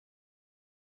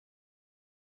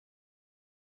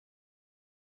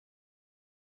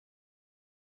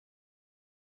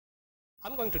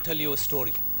I'm going to tell you a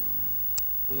story.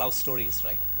 Love stories,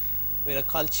 right? We're a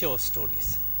culture of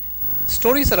stories.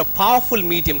 Stories are a powerful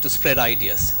medium to spread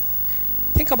ideas.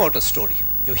 Think about a story.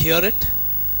 You hear it,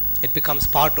 it becomes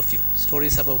part of you.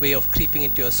 Stories have a way of creeping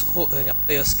into your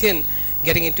skin,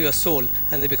 getting into your soul,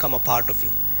 and they become a part of you.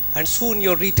 And soon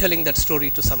you're retelling that story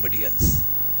to somebody else.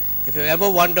 If you ever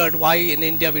wondered why in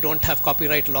India we don't have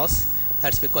copyright laws,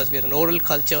 that's because we're an oral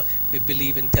culture. We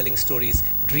believe in telling stories,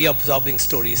 reabsorbing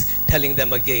stories, telling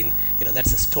them again.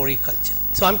 That's a story culture.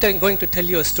 So I'm going to tell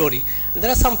you a story. And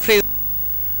there are some phrases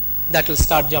that will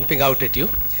start jumping out at you.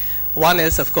 One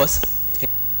is, of course,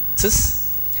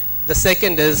 the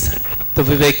second is the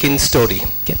Vivekin story.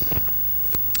 Okay.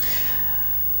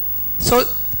 So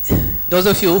those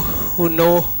of you who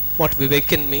know what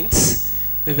Vivekin means,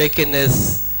 Vivekin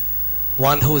is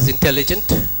one who is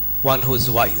intelligent, one who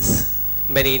is wise.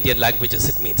 Many Indian languages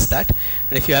it means that.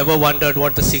 And if you ever wondered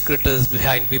what the secret is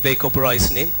behind Vivek Oberoi's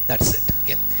name, that's it.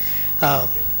 Okay.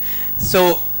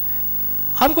 So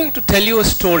I'm going to tell you a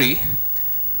story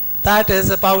that is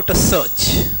about a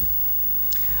search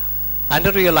and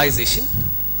a realization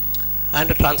and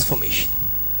a transformation.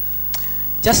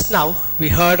 Just now we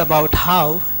heard about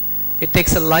how it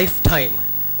takes a lifetime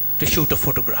to shoot a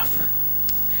photograph,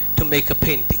 to make a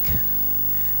painting,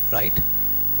 right?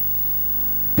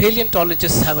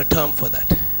 Paleontologists have a term for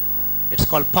that. It's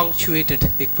called punctuated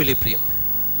equilibrium.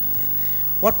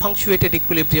 What punctuated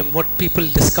equilibrium, what people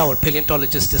discovered,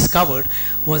 paleontologists discovered,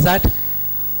 was that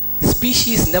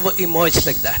species never emerged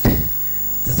like that.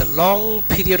 There's a long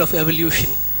period of evolution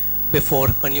before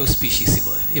a new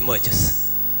species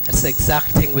emerges. That's the exact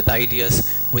thing with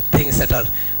ideas, with things that are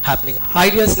happening.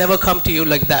 Ideas never come to you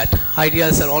like that.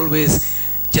 Ideas are always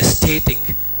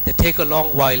gestating. They take a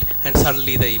long while and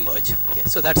suddenly they emerge. Okay.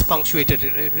 So that's punctuated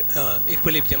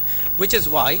equilibrium, which is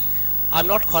why I'm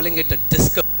not calling it a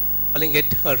discovery, I'm calling it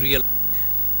a real.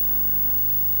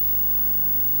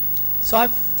 So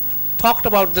I've talked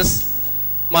about this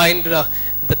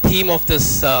the theme of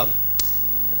this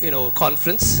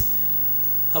conference.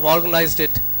 I've organized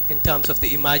it in terms of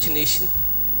the imagination,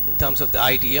 in terms of the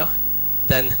idea,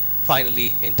 then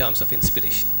finally in terms of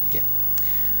inspiration. Okay.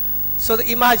 So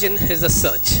the imagine is a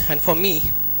search, and for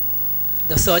me,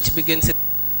 the search begins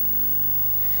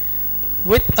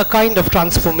with a kind of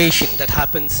transformation that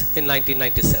happens in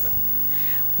 1997,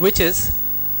 which is,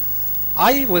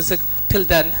 I was till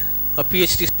then a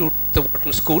PhD student at the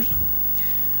Wharton School,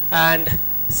 and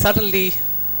suddenly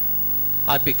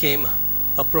I became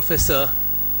a professor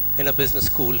in a business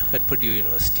school at Purdue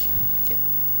University. Okay.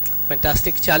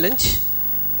 Fantastic challenge,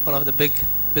 one of the big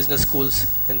business schools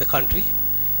in the country.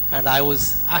 And I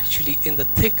was actually in the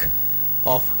thick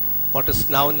of what is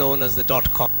now known as the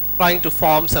 .com, trying to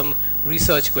form some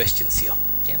research questions here.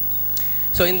 Okay.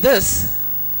 So in this,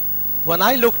 when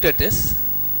I looked at this,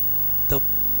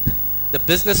 the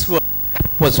business world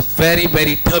was very,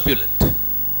 very turbulent.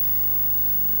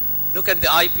 Look at the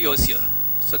IPOs here.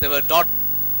 So there were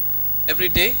every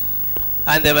day,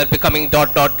 and they were becoming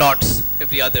dots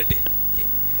every other day. Okay.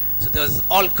 So there was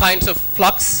all kinds of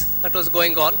flux that was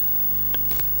going on.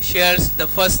 Shares, the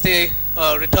first day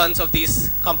returns of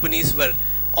these companies were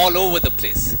all over the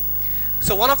place.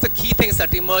 So one of the key things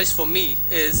that emerged for me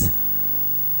is,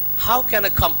 how can a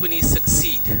company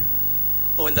succeed?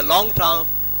 Or in the long term,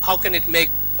 how can it make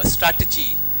a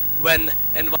strategy when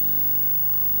environment?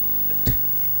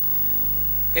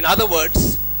 In other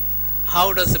words,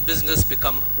 how does a business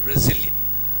become resilient?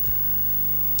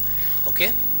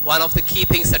 Okay, one of the key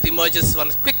things that emerges,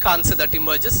 one quick answer that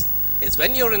emerges, is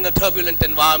when you're in a turbulent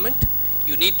environment,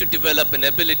 you need to develop an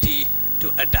ability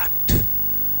to adapt.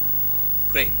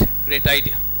 Great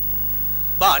idea.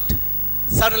 But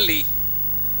suddenly,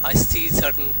 I see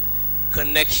certain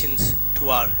connections to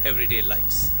our everyday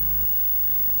lives.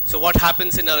 So what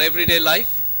happens in our everyday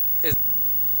life is,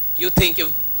 you think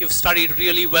you've studied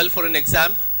really well for an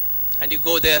exam, and you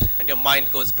go there and your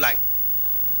mind goes blank.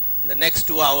 And the next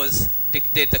 2 hours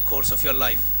dictate the course of your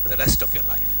life for the rest of your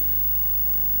life.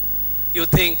 You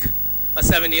think a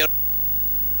 7-year-old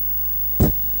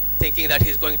thinking that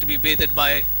he's going to be bathed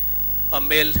by a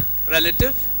male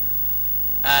relative,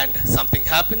 and something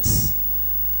happens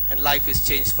and life is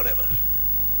changed forever.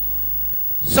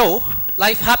 So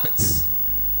life happens.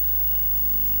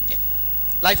 Okay.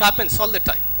 Life happens all the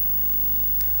time.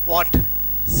 What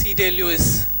C.D.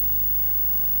 Lewis,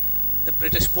 the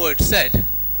British poet, said,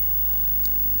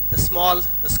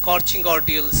 the scorching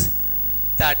ordeals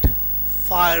that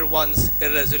fire one's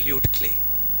irresolute clay.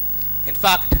 In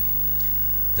fact,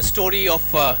 the story of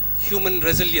human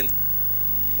resilience,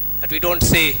 that we don't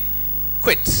say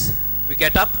quits. We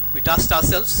get up, we dust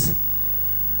ourselves,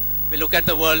 We look at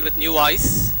the world with new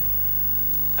eyes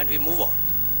and we move on,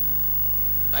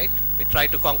 right? We try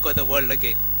to conquer the world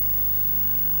again.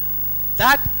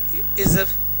 That is a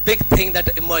big thing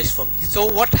that emerged for me. So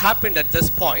what happened at this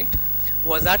point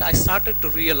was that I started to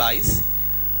realize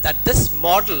that this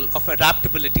model of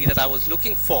adaptability that I was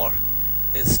looking for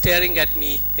is staring at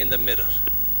me in the mirror.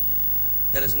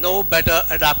 There is no better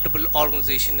adaptable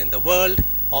organism in the world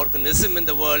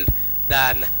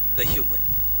than the human.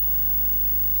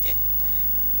 Okay.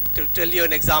 To tell you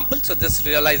an example, so this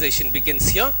realization begins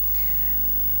here.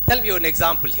 Tell you an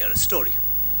example here, a story.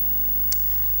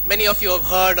 Many of you have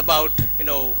heard about,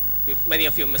 many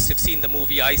of you must have seen the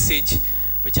movie Ice Age,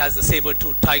 which has the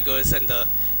saber-toothed tigers and the,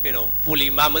 woolly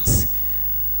mammoths.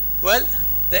 Well,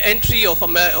 the entry of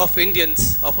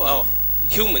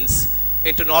humans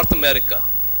into North America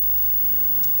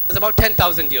was about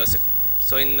 10,000 years ago.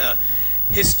 So in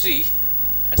history,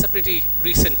 that's a pretty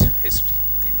recent history.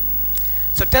 Okay.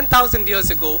 So 10,000 years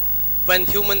ago, when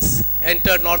humans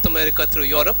entered North America through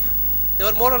Europe, they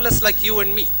were more or less like you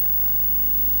and me.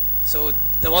 So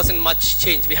there wasn't much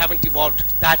change. We haven't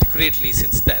evolved that greatly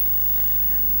since then.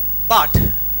 But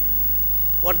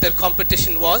what their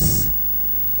competition was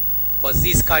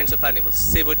these kinds of animals.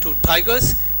 Saber-toothed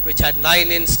tigers, which had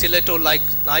 9-inch stiletto-like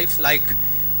knife-like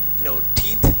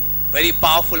teeth, very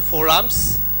powerful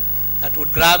forearms that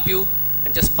would grab you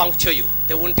and just puncture you.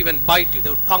 They wouldn't even bite you. They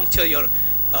would puncture your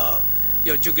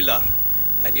jugular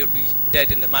and you'd be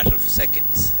dead in a matter of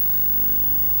seconds.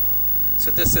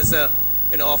 So this is a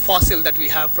fossil that we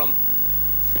have from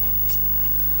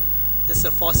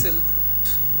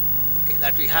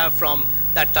that we have from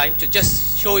that time to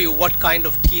just show you what kind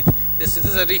of teeth. This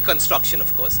is a reconstruction,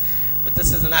 of course, but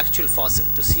this is an actual fossil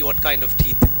to see what kind of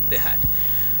teeth they had.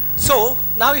 So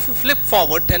now if you flip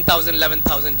forward 10,000,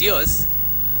 11,000 years,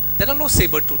 there are no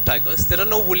saber-toothed tigers, there are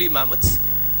no woolly mammoths,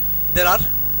 there are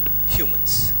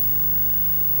humans.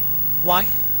 Why?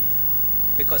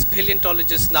 Because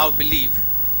paleontologists now believe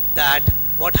that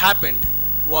what happened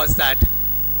was that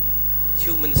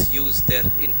humans used their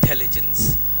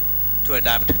intelligence to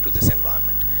adapt to this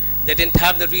environment. They didn't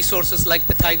have the resources like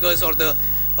the tigers or the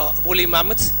woolly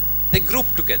mammoths. They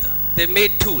grouped together. They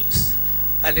made tools.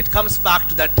 And it comes back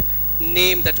to that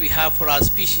name that we have for our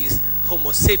species,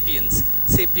 Homo sapiens.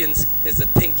 Sapiens is a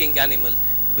thinking animal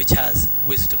which has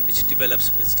wisdom, which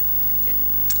develops wisdom. Okay.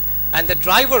 And the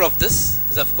driver of this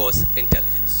is, of course,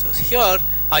 intelligence. So here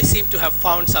I seem to have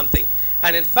found something.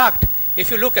 And in fact, if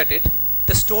you look at it,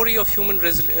 the story of human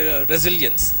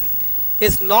resilience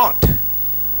is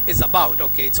about,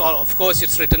 okay, it's all, of course,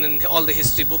 it's written in all the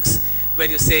history books where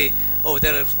you say, oh,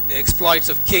 there are the exploits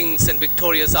of kings and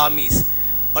victorious armies,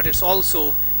 but it's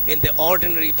also in the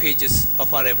ordinary pages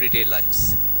of our everyday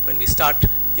lives. When we start,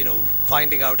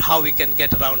 finding out how we can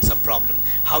get around some problem,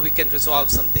 how we can resolve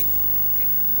something. Okay.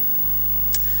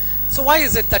 So why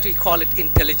is it that we call it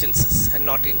intelligences and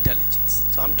not intelligence?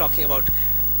 So I'm talking about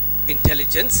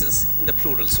intelligences in the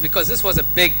plurals, because this was a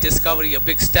big discovery, a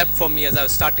big step for me as I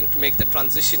was starting to make the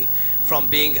transition from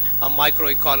being a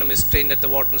microeconomist trained at the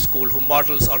Wharton School who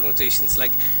models organizations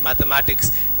like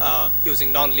mathematics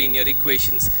using nonlinear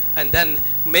equations, and then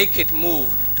make it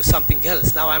move to something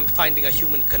else. Now I'm finding a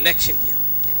human connection here.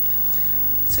 Okay.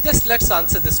 So just let's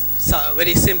answer this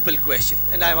very simple question,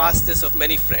 and I've asked this of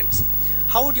many friends.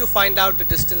 How would you find out the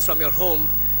distance from your home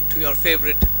to your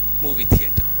favorite movie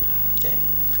theater? Okay.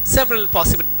 Several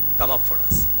possibilities come up for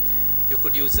us. You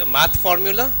could use a math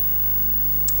formula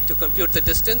to compute the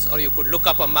distance, or you could look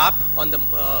up a map on the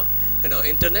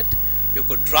internet. You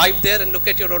could drive there and look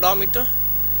at your odometer.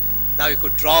 Now you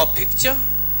could draw a picture,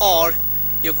 or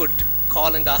you could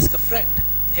call and ask a friend,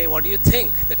 hey, what do you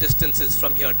think the distance is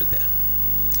from here to there?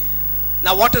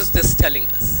 Now what is this telling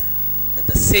us? That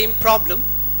the same problem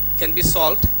can be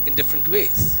solved in different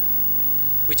ways,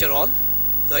 which are all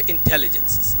the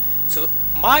intelligences. So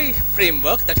my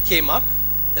framework that came up,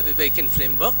 the Vivekan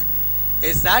framework,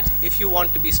 is that if you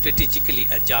want to be strategically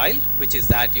agile, which is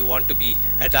that you want to be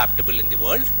adaptable in the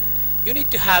world, you need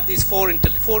to have these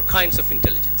four kinds of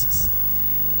intelligences.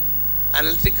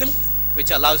 Analytical,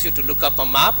 which allows you to look up a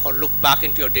map or look back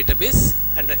into your database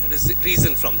and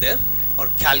reason from there or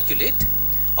calculate.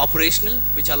 Operational,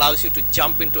 which allows you to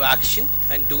jump into action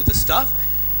and do the stuff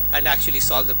and actually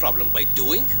solve the problem by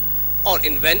doing. Or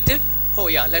inventive, oh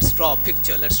yeah, let's draw a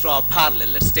picture, let's draw a parallel,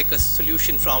 let's take a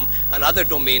solution from another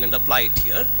domain and apply it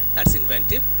here. That's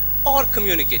inventive. Or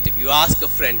communicative, you ask a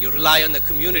friend, you rely on the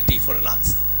community for an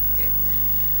answer. Okay.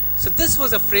 So this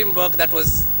was a framework that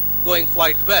was going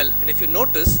quite well, and if you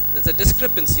notice, there's a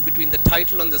discrepancy between the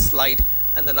title on the slide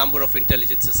and the number of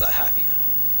intelligences I have here,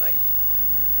 right?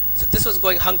 So this was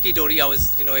going hunky-dory. I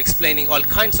was, explaining all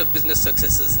kinds of business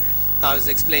successes. I was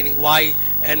explaining why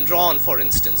Enron, for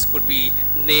instance, could be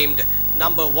named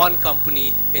 #1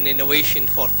 company in innovation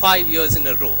for 5 years in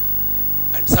a row.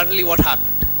 And suddenly what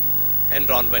happened?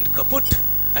 Enron went kaput.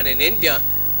 And in India,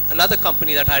 another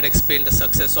company that I had explained the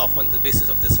success of on the basis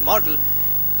of this model,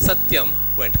 Satyam,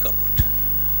 went kaput.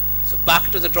 So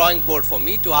back to the drawing board for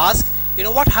me to ask,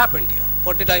 what happened here?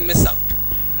 What did I miss out?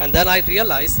 And then I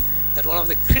realized that one of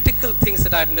the critical things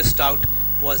that I had missed out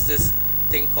was this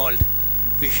thing called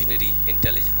visionary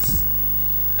intelligence.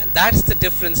 And that's the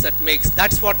difference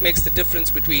that's what makes the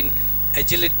difference between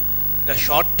agility, a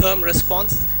short-term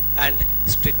response, and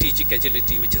strategic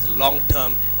agility, which is a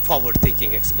long-term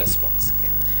forward-thinking response.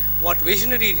 Okay. What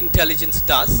visionary intelligence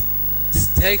does is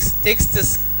takes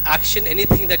this action,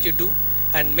 anything that you do,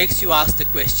 and makes you ask the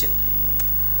question,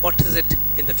 what is it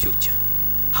in the future?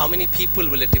 How many people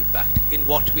will it impact? In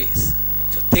what ways?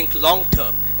 So think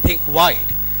long-term, think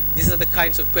wide. These are the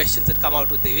kinds of questions that come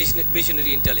out with the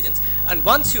visionary intelligence. And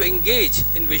once you engage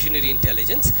in visionary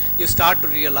intelligence, you start to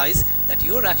realize that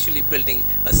you're actually building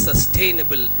a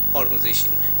sustainable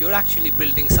organization. You're actually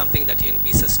building something that can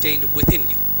be sustained within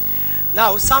you.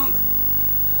 Now, this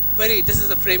is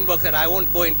a framework that I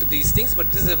won't go into these things, but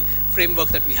this is a framework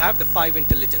that we have, the 5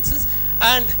 intelligences.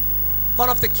 And one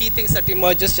of the key things that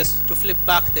emerges, just to flip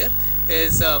back there,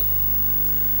 is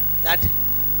that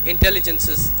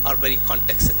intelligences are very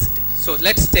context sensitive. So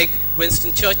let's take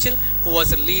Winston Churchill, who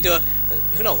was a leader,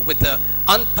 with the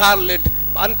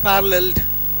unparalleled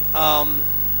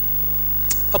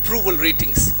approval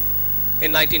ratings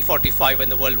in 1945 when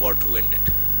the World War II ended.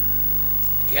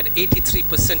 He had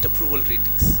 83% approval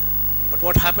ratings. But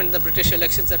what happened in the British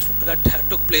elections that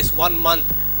took place 1 month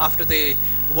after the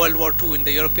World War II in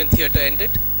the European theater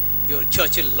ended?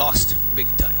 Churchill lost big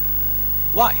time.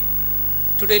 Why?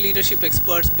 Today, leadership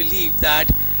experts believe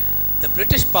that the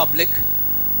British public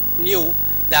knew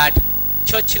that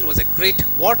Churchill was a great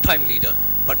wartime leader,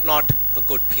 but not a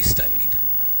good peacetime leader.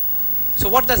 So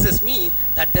what does this mean?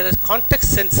 That there is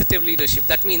context-sensitive leadership.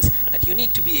 That means that you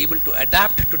need to be able to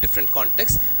adapt to different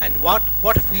contexts. And what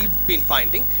we've been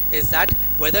finding is that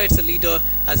whether it's a leader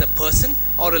as a person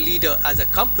or a leader as a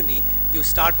company, you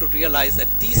start to realize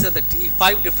that these are the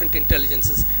 5 different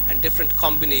intelligences, and different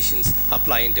combinations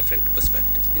apply in different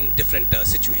perspectives, in different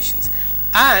situations.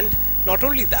 And not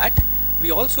only that,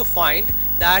 we also find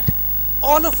that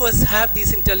all of us have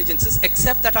these intelligences,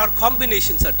 except that our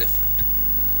combinations are different.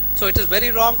 So it is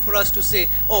very wrong for us to say,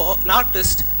 an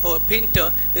artist or a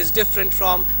painter is different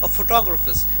from a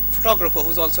photographer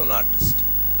who's also an artist,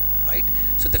 right?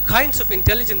 So the kinds of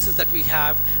intelligences that we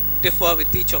have differ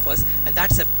with each of us, and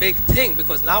that's a big thing,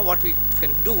 because now what we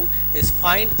can do is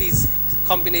find these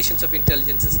combinations of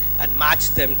intelligences and match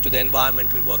them to the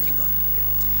environment we're working on. Okay.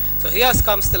 So here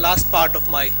comes the last part of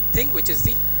my thing, which is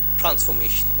the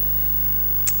transformation.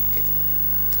 Okay.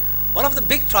 One of the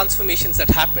big transformations that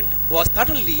happened was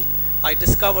suddenly I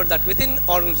discovered that within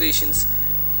organizations,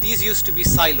 these used to be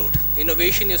siloed.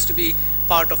 Innovation used to be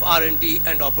part of R&D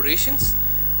and operations.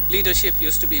 Leadership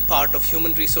used to be part of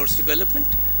human resource development,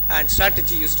 and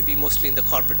strategy used to be mostly in the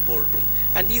corporate boardroom.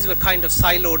 And these were kind of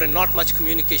siloed, and not much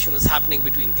communication was happening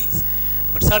between these.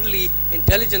 But suddenly,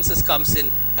 intelligence comes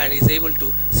in and is able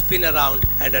to spin around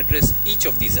and address each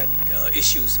of these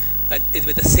issues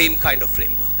with the same kind of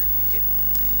framework. Okay.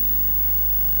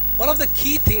 One of the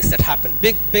key things that happened,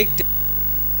 big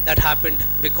that happened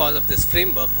because of this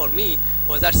framework for me,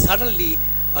 was that suddenly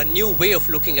a new way of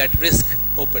looking at risk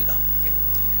opened up. Okay.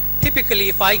 Typically,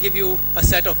 if I give you a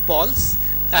set of balls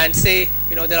and say,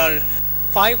 there are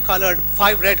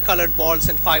 5 red colored balls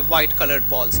and 5 white colored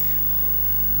balls,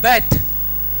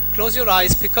 close your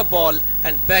eyes, pick a ball,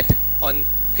 and bet on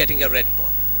getting a red ball.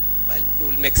 Well, you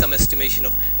will make some estimation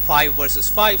of 5 versus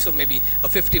 5, so maybe a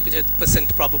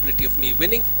 50% probability of me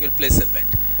winning. You'll place a bet.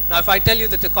 Now, if I tell you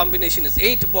that the combination is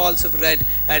 8 balls of red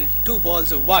and 2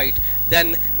 balls of white,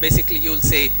 then basically you'll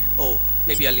say,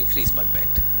 maybe I'll increase my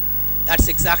bet. That's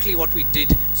exactly what we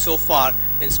did so far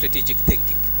in strategic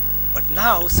thinking. But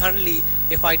now, suddenly,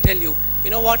 if I tell you,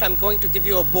 I'm going to give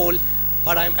you a bowl,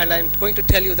 I'm going to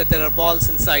tell you that there are balls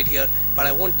inside here, but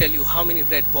I won't tell you how many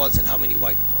red balls and how many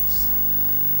white balls.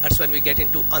 That's when we get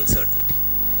into uncertainty.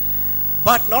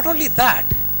 But not only that,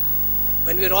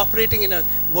 when we are operating in a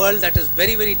world that is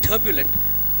very, very turbulent,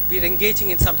 we are engaging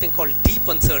in something called deep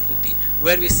uncertainty,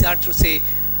 where we start to say,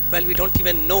 we don't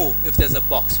even know if there's a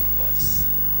box with balls,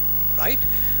 right?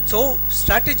 So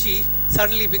strategy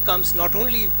suddenly becomes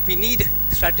we need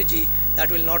strategy that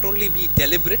will not only be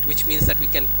deliberate, which means that we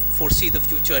can foresee the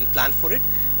future and plan for it,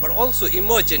 but also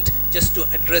emergent, just to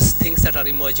address things that are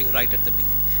emerging right at the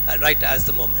beginning. right as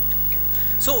the moment. Okay.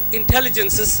 So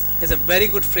intelligence is a very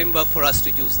good framework for us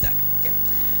to use that. Okay.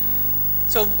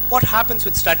 So what happens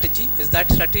with strategy is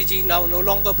that strategy now no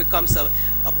longer becomes a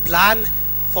plan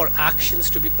for actions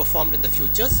to be performed in the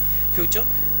future,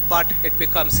 but it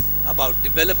becomes about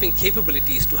developing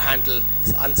capabilities to handle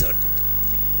uncertainty.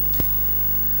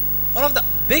 One of the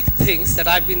big things that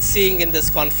I've been seeing in this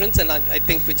conference, and I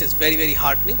think which is very, very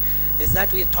heartening, is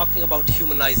that we are talking about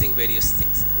humanizing various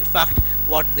things. And in fact,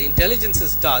 what the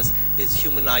intelligences does is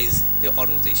humanize the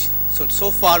organization.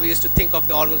 So far we used to think of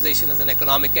the organization as an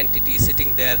economic entity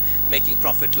sitting there making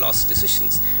profit loss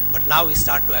decisions, but now we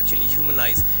start to actually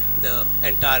humanize the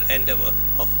entire endeavor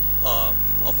of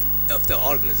the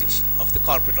organization, of the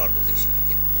corporate organization.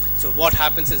 Okay. So what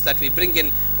happens is that we bring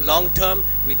in long term,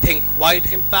 we think wide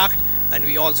impact, and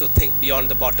we also think beyond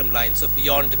the bottom line. So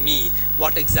beyond me,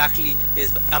 what exactly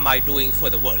am I doing for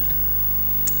the world?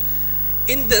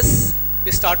 In this,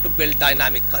 we start to build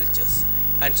dynamic cultures,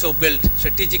 and so build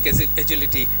strategic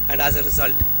agility, and as a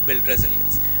result build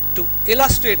resilience. To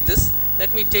illustrate this,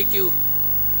 let me take you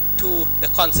to the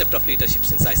concept of leadership.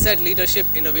 Since I said leadership,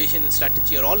 innovation, and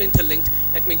strategy are all interlinked,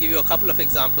 let me give you a couple of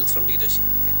examples from leadership.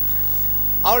 Okay.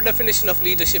 Our definition of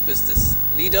leadership is this: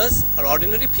 leaders are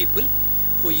ordinary people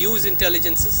who use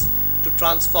intelligences to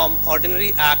transform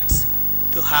ordinary acts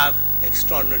to have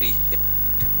extraordinary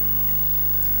impact.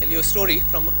 I'll tell you a story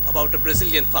about a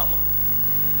Brazilian farmer.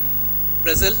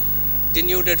 Brazil,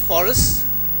 denuded forests,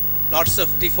 lots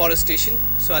of deforestation.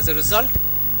 So as a result,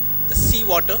 the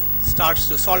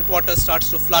salt water starts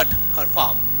to flood her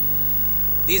farm.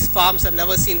 These farms have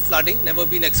never seen flooding, never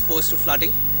been exposed to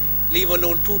flooding, leave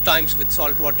alone 2 times with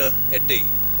salt water a day,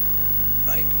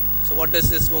 right? So what does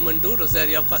this woman do,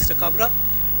 Rosario Costa Cabra?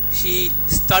 She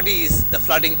studies the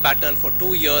flooding pattern for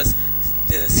 2 years,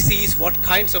 sees what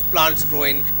kinds of plants grow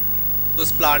in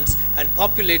those plants, and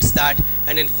populates that.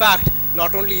 And in fact,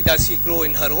 not only does she grow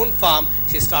in her own farm,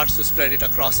 she starts to spread it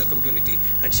across the community,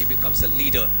 and she becomes a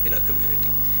leader in her community.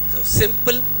 So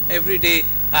simple, everyday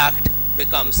act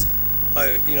becomes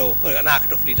an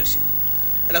act of leadership.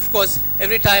 And of course,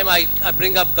 every time I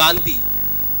bring up Gandhi,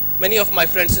 many of my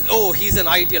friends say, oh, he's an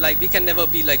ideal, we can never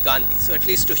be like Gandhi. So at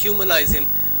least to humanize him,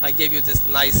 I gave you this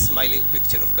nice smiling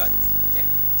picture of Gandhi. Okay.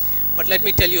 But let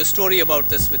me tell you a story about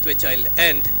this with which I'll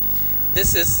end.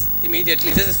 This is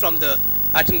from the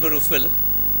Attenborough film.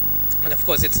 And of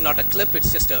course, it's not a clip,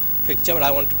 it's just a picture, but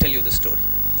I want to tell you the story.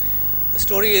 The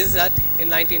story is that in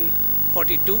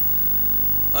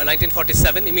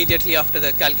 1947, immediately after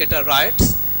the Calcutta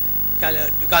riots,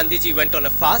 Gandhiji went on a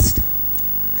fast,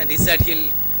 and he said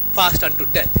he'll fast unto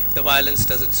death if the violence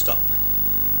doesn't stop.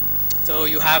 So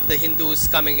you have the Hindus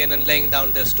coming in and laying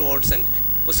down their swords, and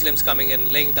Muslims coming in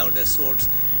and laying down their swords,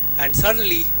 and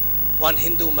suddenly one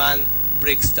Hindu man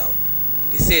breaks down.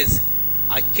 He says,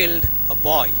 I killed a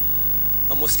boy,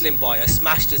 a Muslim boy. I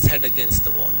smashed his head against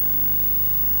the wall.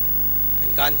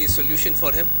 And Gandhi's solution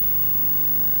for him: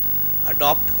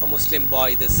 adopt a Muslim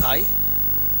boy this high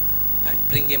and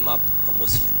bring him up a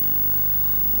Muslim.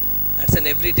 That's an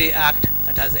everyday act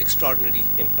that has extraordinary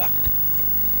impact. Okay.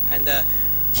 And the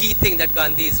key thing that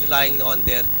Gandhi is relying on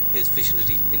there is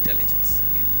visionary intelligence.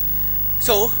 Okay.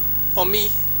 So for me,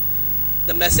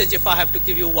 the message, if I have to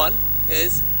give you one,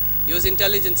 is use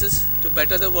intelligences to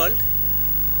better the world,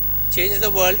 change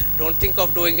the world. Don't think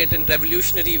of doing it in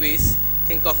revolutionary ways.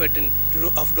 Think of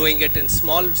doing it in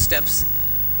small steps,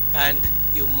 and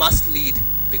you must lead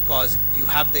because you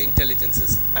have the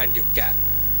intelligences and you can.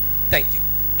 Thank you.